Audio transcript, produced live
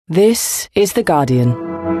This is The Guardian.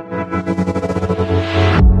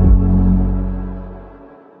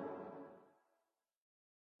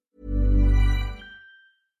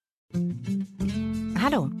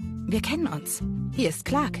 Hallo, wir kennen uns. Hier ist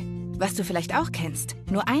Clark. Was du vielleicht auch kennst.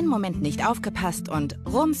 Nur einen Moment nicht aufgepasst und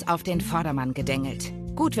rums auf den Vordermann gedengelt.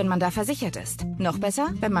 Gut, wenn man da versichert ist. Noch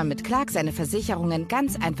besser, wenn man mit Clark seine Versicherungen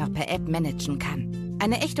ganz einfach per App managen kann.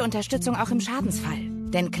 Eine echte Unterstützung auch im Schadensfall.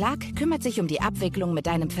 Denn Clark kümmert sich um die Abwicklung mit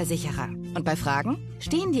deinem Versicherer. Und bei Fragen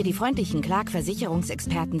stehen dir die freundlichen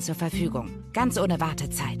Clark-Versicherungsexperten zur Verfügung. Ganz ohne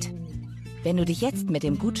Wartezeit. Wenn du dich jetzt mit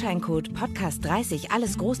dem Gutscheincode Podcast30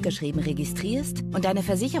 alles großgeschrieben registrierst und deine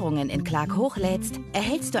Versicherungen in Clark hochlädst,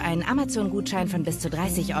 erhältst du einen Amazon-Gutschein von bis zu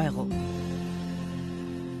 30 €.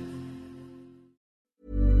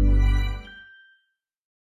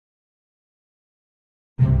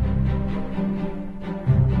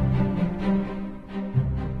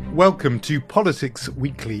 Welcome to Politics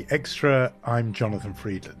Weekly Extra. I'm Jonathan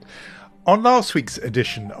Freedland. On last week's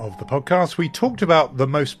edition of the podcast, we talked about the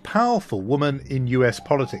most powerful woman in US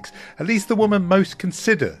politics, at least the woman most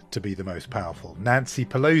considered to be the most powerful, Nancy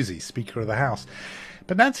Pelosi, Speaker of the House.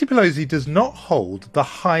 But Nancy Pelosi does not hold the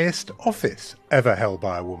highest office ever held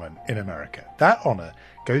by a woman in America. That honour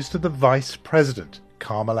goes to the Vice President,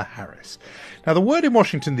 Kamala Harris. Now, the word in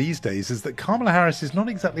Washington these days is that Kamala Harris is not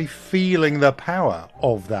exactly feeling the power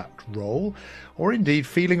of that role, or indeed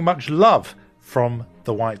feeling much love from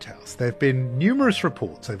the White House. There have been numerous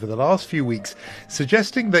reports over the last few weeks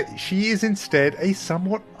suggesting that she is instead a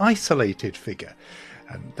somewhat isolated figure.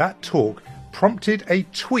 And that talk prompted a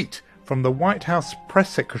tweet from the White House press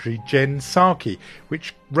secretary Jen Psaki,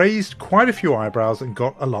 which raised quite a few eyebrows and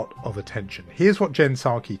got a lot of attention. Here's what Jen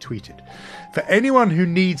Psaki tweeted. For anyone who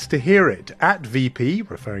needs to hear it, @VP,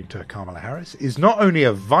 referring to Kamala Harris, is not only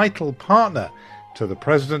a vital partner to the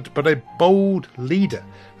president, but a bold leader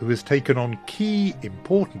who has taken on key,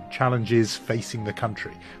 important challenges facing the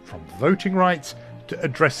country, from voting rights to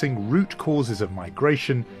addressing root causes of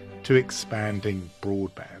migration to expanding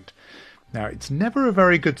broadband. Now, it's never a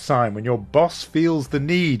very good sign when your boss feels the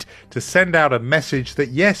need to send out a message that,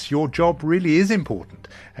 yes, your job really is important,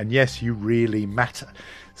 and yes, you really matter.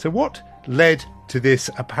 So what led to this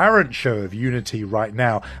apparent show of unity right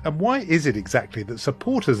now, and why is it exactly that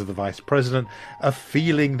supporters of the Vice President are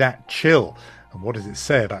feeling that chill? And what does it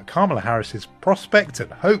say about Kamala Harris's prospects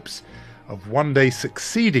and hopes of one day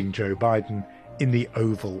succeeding Joe Biden in the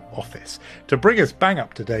Oval Office? To bring us bang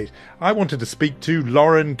up to date, I wanted to speak to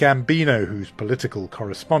Lauren Gambino, who's political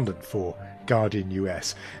correspondent for Guardian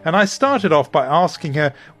US. And I started off by asking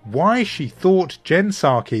her why she thought Jen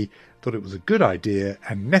Psaki thought it was a good idea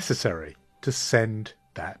and necessary to send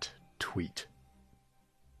that tweet.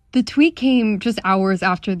 The tweet came just hours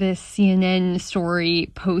after this CNN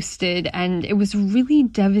story posted, and it was a really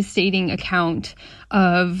devastating account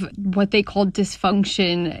of what they called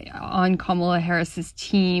dysfunction on Kamala Harris's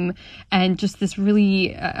team, and just this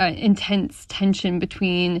really intense tension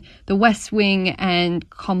between the West Wing and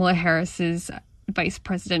Kamala Harris's vice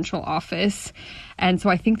presidential office. And so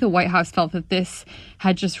I think the White House felt that this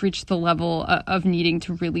had just reached the level of needing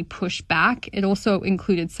to really push back. It also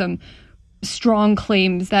included some strong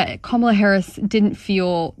claims that Kamala Harris didn't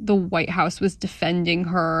feel the White House was defending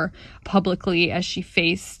her publicly as she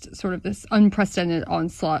faced sort of this unprecedented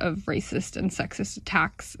onslaught of racist and sexist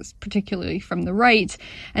attacks, particularly from the right.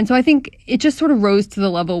 And so I think it just sort of rose to the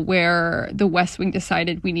level where the West Wing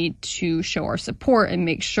decided we need to show our support and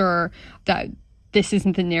make sure that this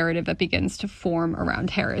isn't the narrative that begins to form around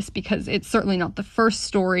Harris, because it's certainly not the first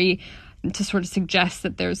story to sort of suggest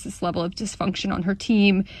that there's this level of dysfunction on her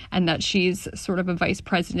team and that she's sort of a vice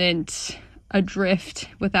president adrift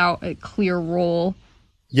without a clear role.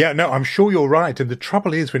 Yeah, no, I'm sure you're right. And the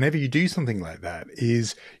trouble is, whenever you do something like that,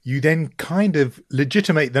 is you then kind of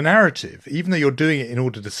legitimate the narrative. Even though you're doing it in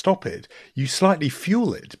order to stop it, you slightly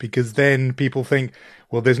fuel it, because then people think,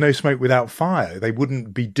 well, there's no smoke without fire. They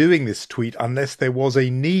wouldn't be doing this tweet unless there was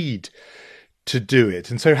a need to do it.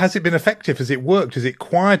 And so has it been effective? Has it worked? Has it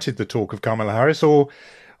quieted the talk of Kamala Harris? Or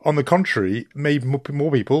on the contrary, made more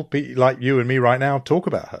people like you and me right now talk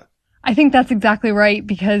about her? I think that's exactly right,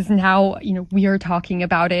 because now, we are talking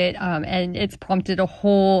about it, and it's prompted a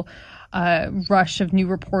whole rush of new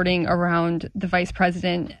reporting around the vice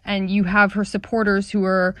president. And you have her supporters who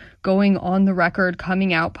are going on the record,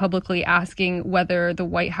 coming out publicly asking whether the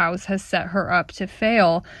White House has set her up to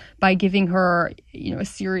fail by giving her, a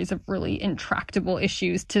series of really intractable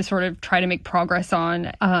issues to sort of try to make progress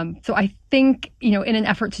on. So I think, in an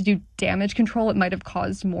effort to do damage control, it might have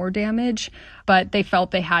caused more damage, but they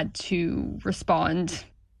felt they had to respond.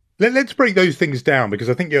 Let's break those things down, because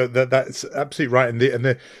I think that's absolutely right.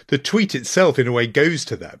 And the tweet itself, in a way, goes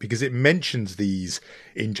to that, because it mentions these,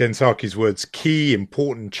 in Jen Psaki's words, key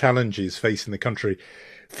important challenges facing the country,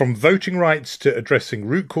 from voting rights to addressing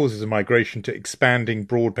root causes of migration to expanding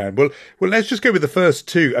broadband. Well, let's just go with the first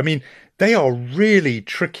two. I mean, they are really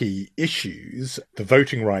tricky issues, the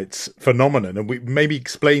voting rights phenomenon. And we maybe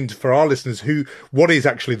explained for our listeners what is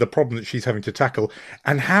actually the problem that she's having to tackle,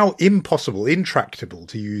 and how impossible, intractable,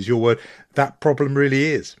 to use your word, that problem really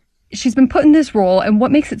is. She's been put in this role, and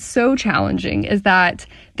what makes it so challenging is that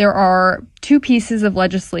there are two pieces of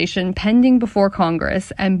legislation pending before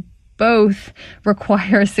Congress, and both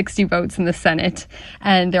require 60 votes in the Senate.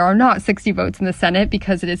 And there are not 60 votes in the Senate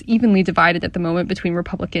because it is evenly divided at the moment between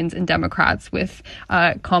Republicans and Democrats, with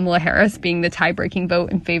Kamala Harris being the tie-breaking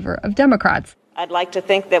vote in favor of Democrats. I'd like to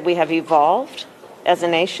think that we have evolved as a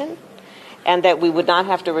nation, and that we would not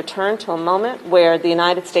have to return to a moment where the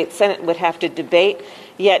United States Senate would have to debate,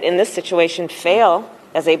 yet in this situation fail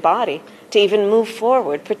as a body to even move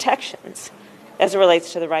forward protections as it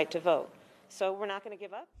relates to the right to vote. So we're not going to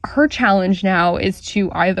give up. Her challenge now is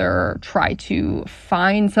to either try to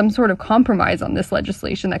find some sort of compromise on this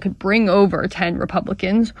legislation that could bring over 10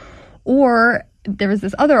 Republicans, or there is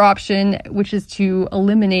this other option, which is to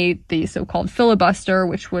eliminate the so-called filibuster,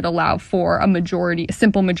 which would allow for a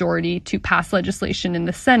simple majority to pass legislation in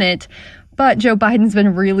the Senate. But Joe Biden's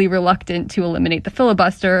been really reluctant to eliminate the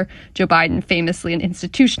filibuster. Joe Biden, famously an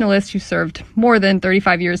institutionalist who served more than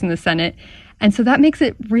 35 years in the Senate. And so that makes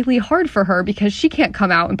it really hard for her, because she can't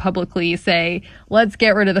come out and publicly say, let's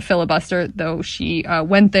get rid of the filibuster, though she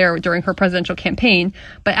went there during her presidential campaign.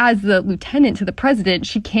 But as the lieutenant to the president,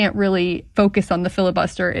 she can't really focus on the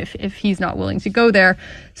filibuster if he's not willing to go there.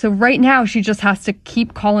 So right now, she just has to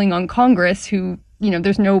keep calling on Congress, who,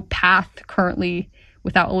 there's no path currently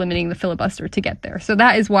without eliminating the filibuster to get there. So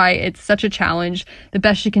that is why it's such a challenge. The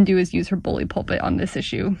best she can do is use her bully pulpit on this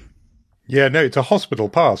issue. Yeah, no, it's a hospital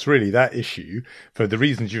pass, really, that issue, for the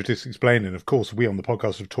reasons you just explained. And of course, we on the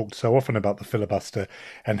podcast have talked so often about the filibuster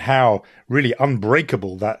and how really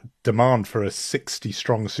unbreakable that demand for a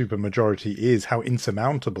 60-strong supermajority is, how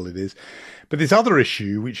insurmountable it is. But this other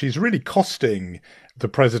issue, which is really costing the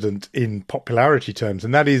president in popularity terms,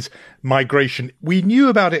 and that is migration. We knew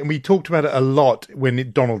about it and we talked about it a lot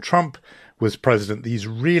when Donald Trump was president, these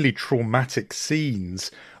really traumatic scenes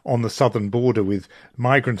on the southern border with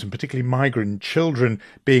migrants, and particularly migrant children,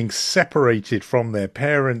 being separated from their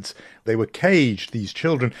parents. They were caged, these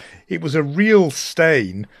children. It was a real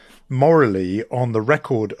stain morally on the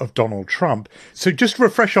record of Donald Trump. So just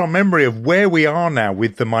refresh our memory of where we are now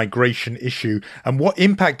with the migration issue and what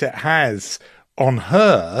impact it has on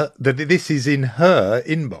her, that this is in her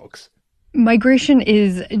inbox. Migration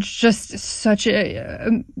is just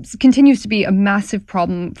continues to be a massive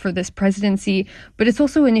problem for this presidency, but it's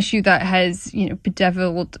also an issue that has,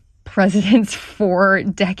 bedeviled presidents for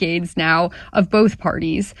decades now of both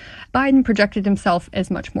parties. Biden projected himself as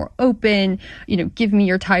much more open, give me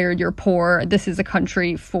your tired, you're poor. This is a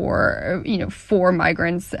country for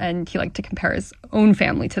migrants. And he liked to compare his own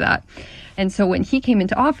family to that. And so when he came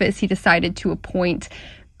into office, he decided to appoint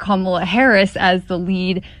Kamala Harris as the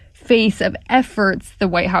lead face of efforts, the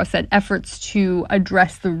White House said, efforts to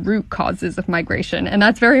address the root causes of migration. And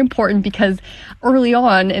that's very important because early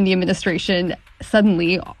on in the administration,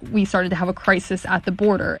 suddenly we started to have a crisis at the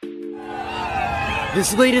border.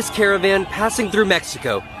 This latest caravan passing through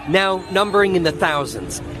Mexico, now numbering in the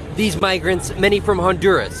thousands. These migrants, many from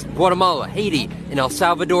Honduras, Guatemala, Haiti, and El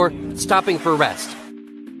Salvador, stopping for rest.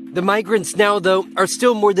 The migrants now, though, are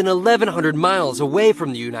still more than 1,100 miles away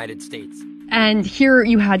from the United States. And here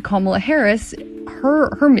you had Kamala Harris.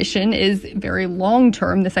 Her mission is very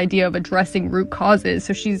long-term, this idea of addressing root causes.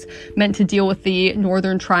 So she's meant to deal with the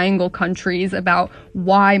Northern Triangle countries about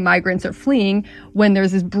why migrants are fleeing when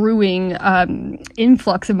there's this brewing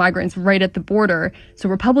influx of migrants right at the border. So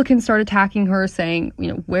Republicans start attacking her, saying,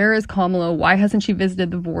 where is Kamala? Why hasn't she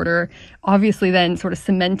visited the border? Obviously then sort of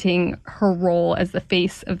cementing her role as the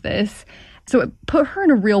face of this. So it put her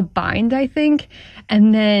in a real bind, I think.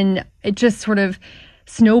 And then it just sort of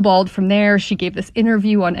snowballed from there. She gave this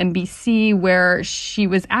interview on NBC where she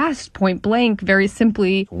was asked point blank, very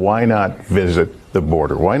simply, why not visit the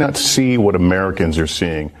border? Why not see what Americans are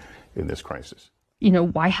seeing in this crisis?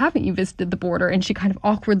 Why haven't you visited the border? And she kind of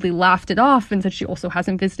awkwardly laughed it off and said she also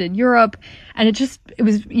hasn't visited Europe. And it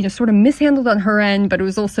was, sort of mishandled on her end, but it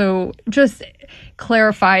was also just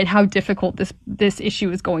clarified how difficult this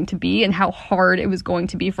issue is going to be and how hard it was going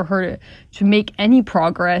to be for her to make any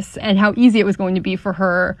progress, and how easy it was going to be for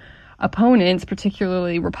her opponents,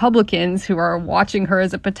 particularly Republicans who are watching her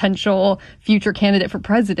as a potential future candidate for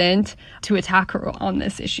president, to attack her on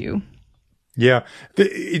this issue. Yeah,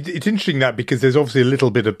 it's interesting that because there's obviously a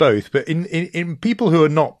little bit of both, but in people who are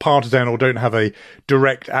not partisan or don't have a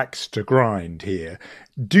direct axe to grind here,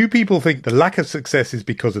 do people think the lack of success is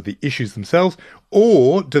because of the issues themselves,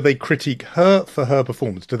 or do they critique her for her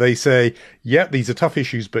performance? Do they say, yeah, these are tough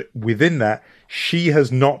issues, but within that, she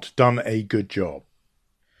has not done a good job?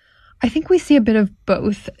 I think we see a bit of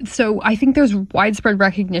both. So I think there's widespread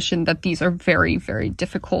recognition that these are very, very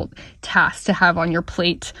difficult tasks to have on your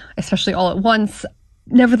plate, especially all at once.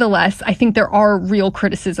 Nevertheless, I think there are real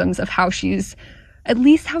criticisms of how she's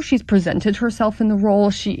presented herself in the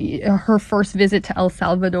role. Her first visit to El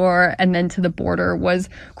Salvador and then to the border was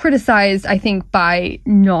criticized, I think, by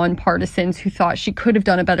nonpartisans who thought she could have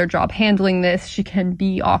done a better job handling this. She can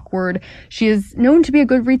be awkward. She is known to be a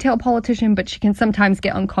good retail politician, but she can sometimes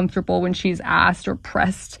get uncomfortable when she's asked or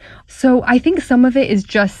pressed. So I think some of it is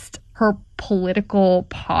just her political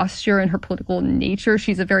posture and her political nature.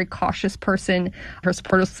 She's a very cautious person. Her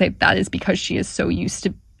supporters say that is because she is so used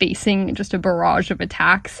to facing just a barrage of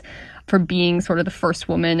attacks for being sort of the first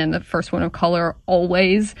woman and the first one of color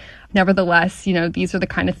always. Nevertheless, these are the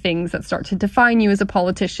kind of things that start to define you as a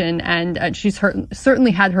politician. And she's certainly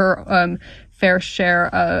had her fair share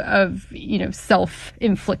of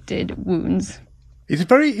self-inflicted wounds. It's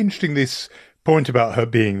very interesting, this point about her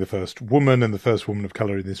being the first woman and the first woman of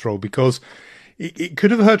color in this role, because it could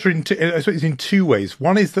have hurt her in two ways.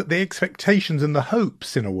 One is that the expectations and the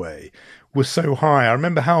hopes, in a way, were so high. I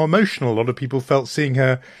remember how emotional a lot of people felt seeing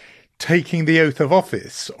her taking the oath of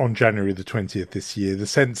office on January the 20th this year, the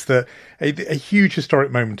sense that a huge historic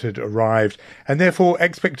moment had arrived, and therefore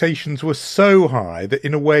expectations were so high that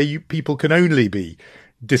in a way people can only be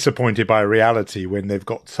disappointed by reality when they've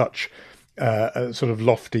got such sort of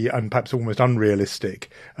lofty and perhaps almost unrealistic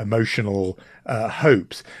emotional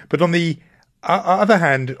hopes. But on the other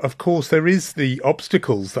hand, of course, there is the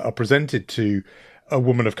obstacles that are presented to a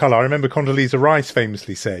woman of colour. I remember Condoleezza Rice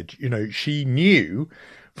famously said, she knew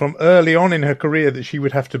from early on in her career that she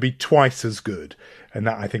would have to be twice as good. And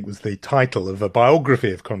that, I think, was the title of a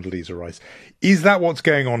biography of Condoleezza Rice. Is that what's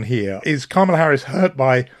going on here? Is Kamala Harris hurt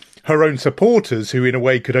by her own supporters, who in a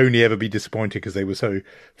way could only ever be disappointed because they were so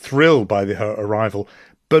thrilled by her arrival,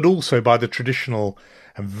 but also by the traditional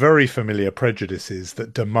and very familiar prejudices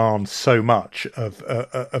that demand so much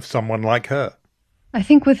of someone like her? I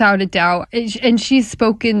think without a doubt, and she's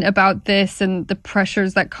spoken about this and the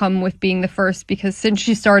pressures that come with being the first, because since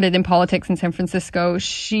she started in politics in San Francisco,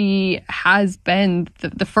 she has been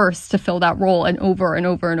the first to fill that role, and over and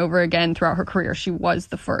over and over again throughout her career, she was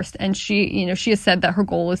the first. And she has said that her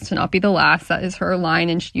goal is to not be the last. That is her line,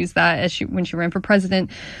 and she used that when she ran for president.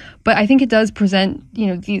 But I think it does present,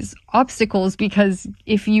 these obstacles, because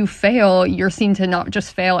if you fail, you're seen to not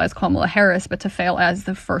just fail as Kamala Harris, but to fail as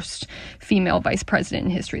the first female vice president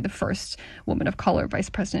in history, the first woman of color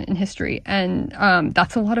vice president in history. And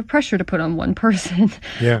that's a lot of pressure to put on one person.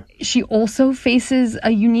 Yeah. She also faces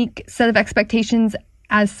a unique set of expectations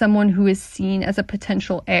as someone who is seen as a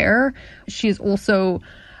potential heir. She is also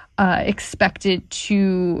expected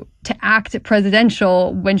to act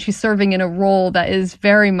presidential when she's serving in a role that is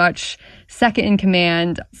very much second in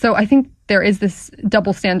command. So I think there is this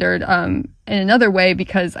double standard in another way,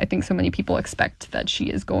 because I think so many people expect that she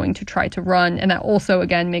is going to try to run. And that also,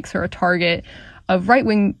 again, makes her a target of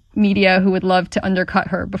right-wing media who would love to undercut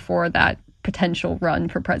her before that potential run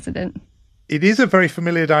for president. It is a very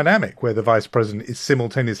familiar dynamic where the vice president is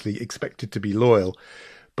simultaneously expected to be loyal,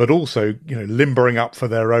 but also, limbering up for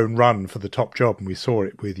their own run for the top job. And we saw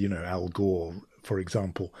it with, Al Gore, for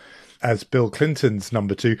example, as Bill Clinton's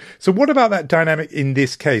number two. So what about that dynamic in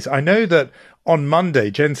this case? I know that on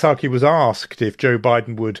Monday, Jen Psaki was asked if Joe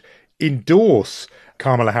Biden would endorse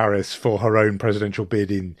Kamala Harris for her own presidential bid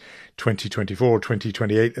in 2024 or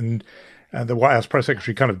 2028. And the White House press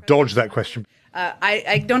secretary kind of dodged that question.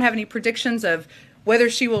 I don't have any predictions of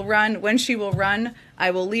whether she will run, when she will run.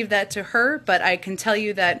 I will leave that to her, but I can tell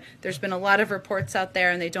you that there's been a lot of reports out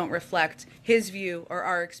there and they don't reflect his view or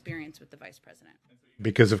our experience with the vice president.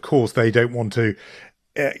 Because, of course, they don't want to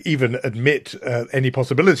even admit any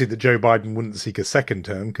possibility that Joe Biden wouldn't seek a second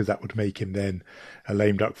term, because that would make him then a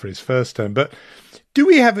lame duck for his first term. But do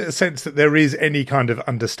we have a sense that there is any kind of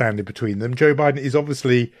understanding between them? Joe Biden is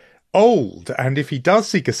obviously old, and if he does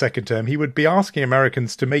seek a second term, he would be asking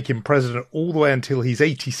Americans to make him president all the way until he's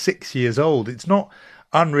 86 years old. It's not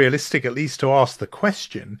unrealistic, at least, to ask the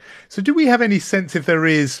question. So do we have any sense if there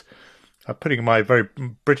is Putting my very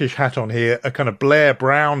British hat on here, a kind of Blair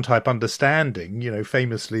Brown type understanding,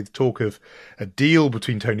 famously the talk of a deal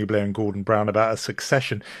between Tony Blair and Gordon Brown about a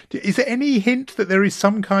succession. Is there any hint that there is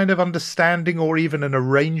some kind of understanding or even an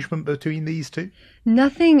arrangement between these two?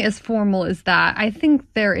 Nothing as formal as that. I think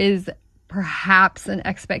there is perhaps an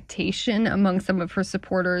expectation among some of her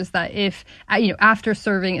supporters that if, after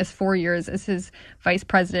serving as 4 years as his vice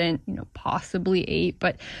president, possibly 8,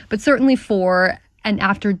 but certainly 4, and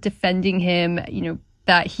after defending him,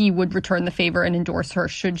 that he would return the favor and endorse her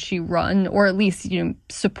should she run, or at least,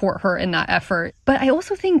 support her in that effort. But I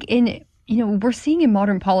also think we're seeing in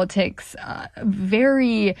modern politics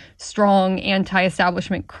very strong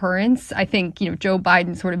anti-establishment currents. I think, Joe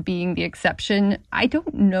Biden sort of being the exception. I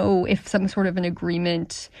don't know if some sort of an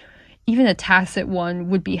agreement, even a tacit one,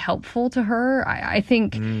 would be helpful to her. I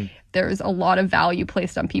think there's a lot of value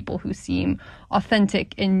placed on people who seem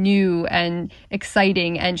authentic and new and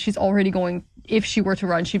exciting. And she's already going, if she were to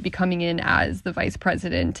run, she'd be coming in as the vice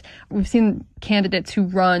president. We've seen candidates who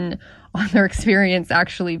run on their experience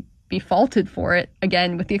actually be faulted for it,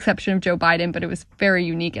 again, with the exception of Joe Biden, but it was very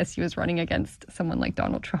unique as he was running against someone like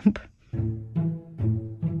Donald Trump.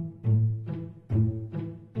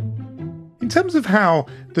 In terms of how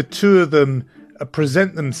the two of them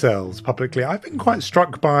present themselves publicly, I've been quite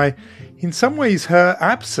struck by, in some ways, her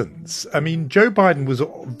absence. I mean, Joe Biden was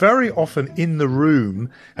very often in the room,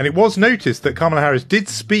 and it was noticed that Kamala Harris did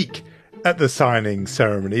speak at the signing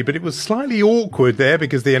ceremony, but it was slightly awkward there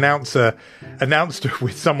because the announcer announced her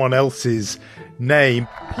with someone else's name.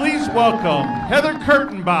 Please welcome Heather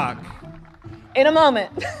Kurtenbach. In a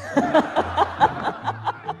moment.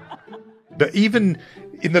 But even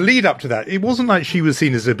in the lead up to that, it wasn't like she was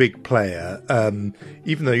seen as a big player.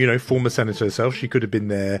 Even though, former senator herself, she could have been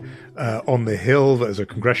there on the Hill as a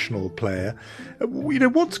congressional player.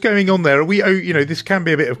 What's going on there? Are we, this can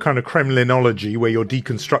be a bit of kind of Kremlinology where you're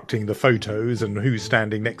deconstructing the photos and who's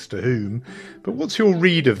standing next to whom. But what's your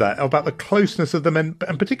read of that, about the closeness of them and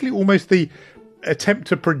particularly almost the attempt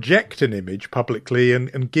to project an image publicly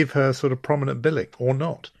and give her sort of prominent billing, or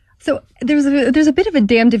not? So there's a bit of a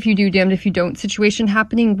damned if you do, damned if you don't situation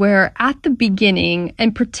happening where at the beginning,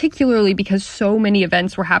 and particularly because so many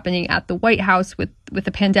events were happening at the White House with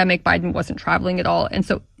the pandemic, Biden wasn't traveling at all. And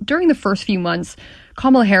so during the first few months,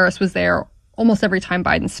 Kamala Harris was there almost every time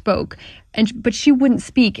Biden spoke, but she wouldn't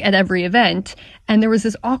speak at every event. And there was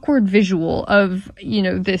this awkward visual of,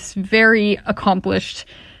 this very accomplished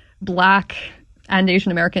Black and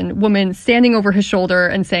Asian American woman standing over his shoulder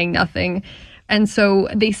and saying nothing. And so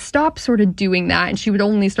they stopped sort of doing that, and she would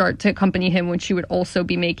only start to accompany him when she would also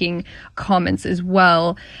be making comments as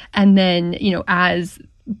well. And then, as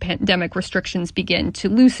pandemic restrictions begin to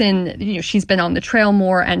loosen, she's been on the trail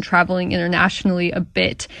more and traveling internationally a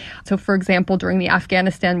bit. So, for example, during the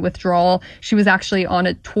Afghanistan withdrawal, she was actually on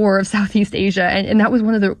a tour of Southeast Asia. And that was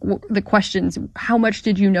one of the questions. How much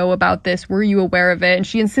did you know about this? Were you aware of it? And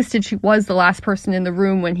she insisted she was the last person in the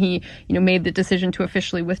room when he, made the decision to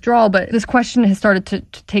officially withdraw. But this question has started to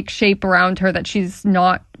take shape around her that she's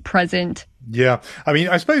not present. Yeah. I mean,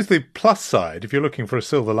 I suppose the plus side, if you're looking for a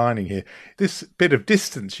silver lining here, this bit of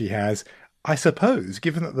distance she has, I suppose,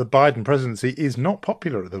 given that the Biden presidency is not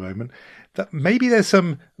popular at the moment, that maybe there's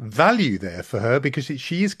some value there for her because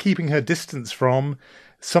she is keeping her distance from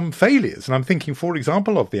some failures. And I'm thinking, for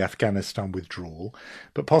example, of the Afghanistan withdrawal,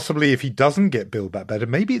 but possibly if he doesn't get Build Back Better,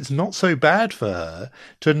 maybe it's not so bad for her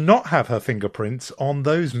to not have her fingerprints on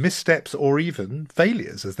those missteps or even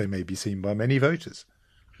failures as they may be seen by many voters.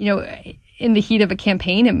 In the heat of a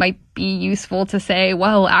campaign, it might be useful to say,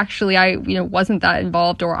 well, actually, I, wasn't that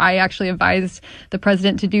involved, or I actually advised the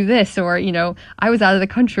president to do this, or, I was out of the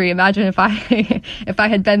country. Imagine if I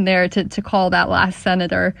had been there to call that last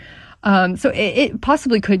senator. So it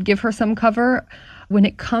possibly could give her some cover. When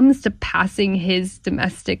it comes to passing his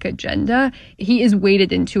domestic agenda, he is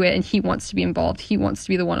waded into it and he wants to be involved. He wants to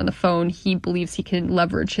be the one on the phone. He believes he can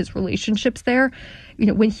leverage his relationships there.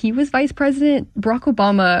 When he was vice president, Barack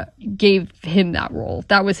Obama gave him that role.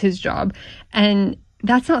 That was his job. And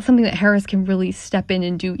that's not something that Harris can really step in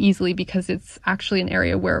and do easily because it's actually an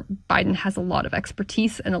area where Biden has a lot of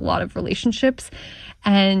expertise and a lot of relationships.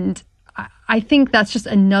 And I think that's just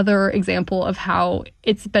another example of how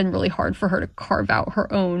it's been really hard for her to carve out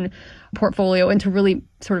her own portfolio and to really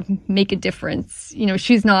sort of make a difference.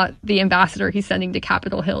 She's not the ambassador he's sending to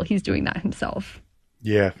Capitol Hill. He's doing that himself.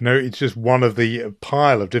 Yeah, no, it's just one of the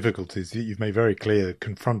pile of difficulties that you've made very clear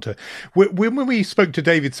confront her. When we spoke to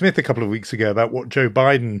David Smith a couple of weeks ago about what Joe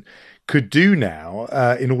Biden could do now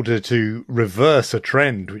in order to reverse a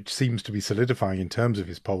trend which seems to be solidifying in terms of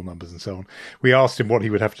his poll numbers and so on, we asked him what he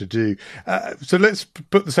would have to do. So let's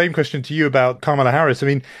put the same question to you about Kamala Harris. I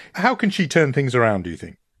mean, how can she turn things around, do you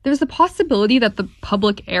think? There's a possibility that the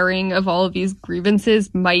public airing of all of these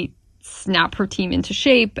grievances might snap her team into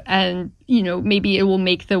shape, and maybe it will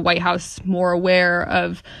make the White House more aware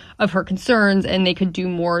of her concerns, and they could do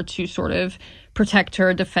more to sort of protect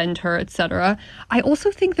her, defend her, etc. I also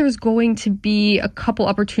think there's going to be a couple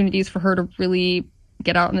opportunities for her to really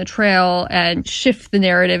get out on the trail and shift the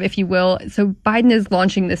narrative, if you will. So Biden is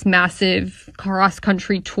launching this massive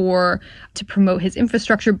cross-country tour to promote his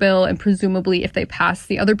infrastructure bill, and presumably if they pass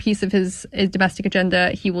the other piece of his domestic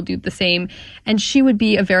agenda, he will do the same. And she would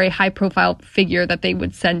be a very high-profile figure that they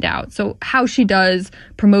would send out. So how she does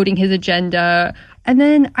promoting his agenda. And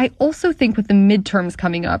then I also think with the midterms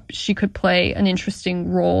coming up, she could play an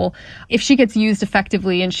interesting role. If she gets used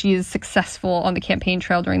effectively and she is successful on the campaign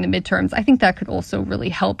trail during the midterms, I think that could also really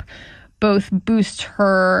help both boost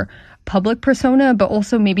her public persona, but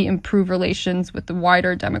also maybe improve relations with the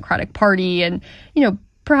wider Democratic Party and,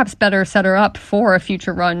 perhaps better set her up for a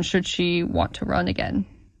future run should she want to run again.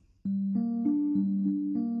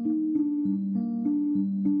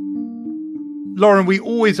 Lauren, we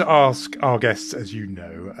always ask our guests, as you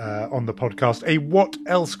know, on the podcast, a what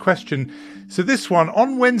else question. So this one,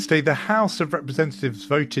 on Wednesday, the House of Representatives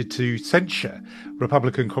voted to censure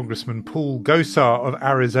Republican Congressman Paul Gosar of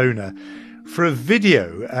Arizona for a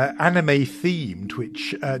video, anime-themed,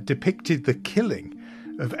 which depicted the killing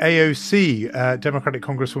of AOC, Democratic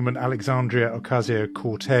Congresswoman Alexandria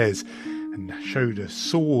Ocasio-Cortez, and showed a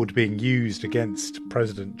sword being used against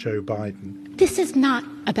President Joe Biden. This is not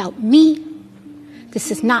about me. This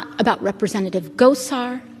is not about Representative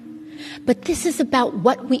Gosar, but this is about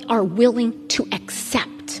what we are willing to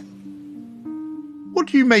accept. What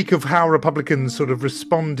do you make of how Republicans sort of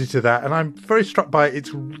responded to that? And I'm very struck by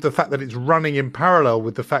the fact that it's running in parallel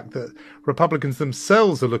with the fact that Republicans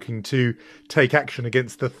themselves are looking to take action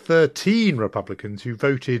against the 13 Republicans who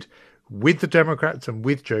voted with the Democrats and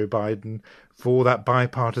with Joe Biden for that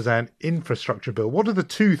bipartisan infrastructure bill. What are the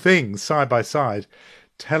two things side by side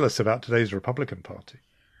tell us about today's Republican Party?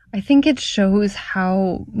 I think it shows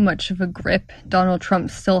how much of a grip Donald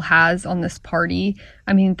Trump still has on this party.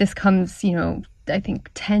 I mean, this comes, I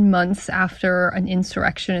think 10 months after an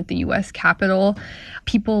insurrection at the U.S. Capitol.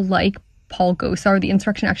 People like Paul Gosar, the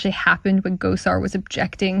insurrection actually happened when Gosar was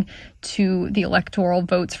objecting to the electoral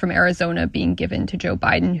votes from Arizona being given to Joe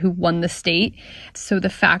Biden, who won the state. So the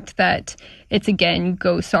fact that it's again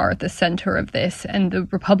Gosar at the center of this, and the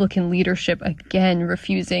Republican leadership again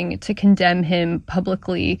refusing to condemn him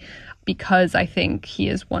publicly, because I think he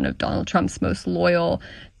is one of Donald Trump's most loyal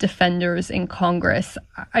defenders in Congress.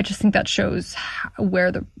 I just think that shows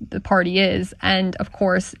where the party is. And of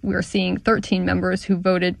course, we're seeing 13 members who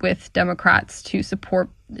voted with Democrats to support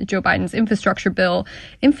Joe Biden's infrastructure bill.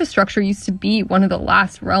 Infrastructure used to be one of the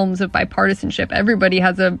last realms of bipartisanship. Everybody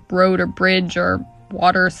has a road or bridge or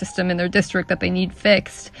water system in their district that they need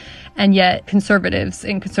fixed. And yet conservatives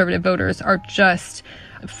and conservative voters are just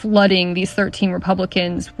flooding these 13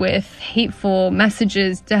 Republicans with hateful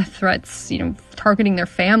messages, death threats, targeting their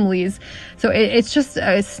families. So it's just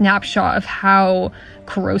a snapshot of how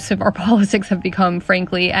corrosive our politics have become,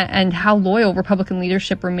 frankly, and how loyal Republican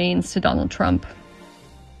leadership remains to Donald Trump.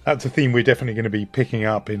 That's a theme we're definitely going to be picking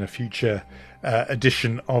up in a future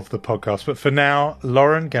edition of the podcast. But for now,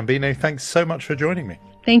 Lauren Gambino, thanks so much for joining me.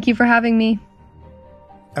 Thank you for having me.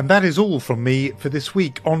 And that is all from me for this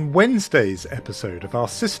week. On Wednesday's episode of our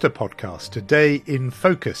sister podcast, Today in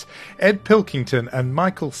Focus, Ed Pilkington and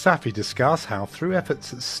Michael Safi discuss how, through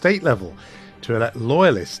efforts at state level to elect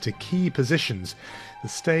loyalists to key positions, the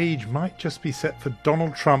stage might just be set for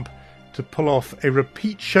Donald Trump to pull off a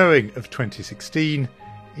repeat showing of 2016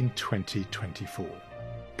 in 2024.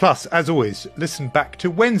 Plus, as always, listen back to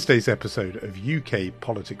Wednesday's episode of UK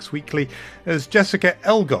Politics Weekly as Jessica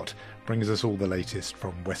Elgott brings us all the latest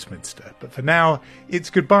from Westminster. But for now, it's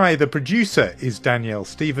goodbye. The producer is Danielle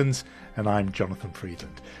Stevens, and I'm Jonathan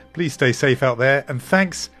Freedland. Please stay safe out there, and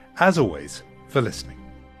thanks, as always, for listening.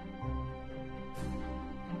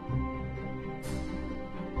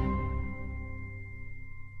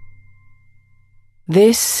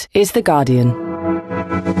 This is The Guardian.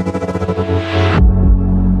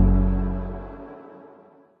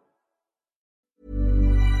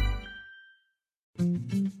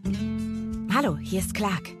 Hallo, hier ist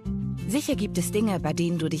Clark. Sicher gibt es Dinge, bei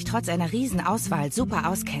denen du dich trotz einer Riesenauswahl super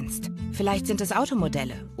auskennst. Vielleicht sind es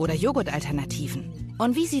Automodelle oder Joghurtalternativen.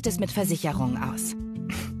 Und wie sieht es mit Versicherungen aus?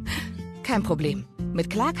 Kein Problem.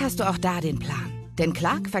 Mit Clark hast du auch da den Plan. Denn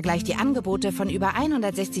Clark vergleicht die Angebote von über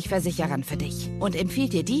 160 Versicherern für dich und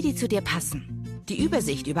empfiehlt dir die zu dir passen. Die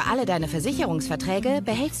Übersicht über alle deine Versicherungsverträge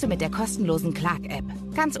behältst du mit der kostenlosen Clark-App.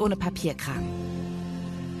 Ganz ohne Papierkram.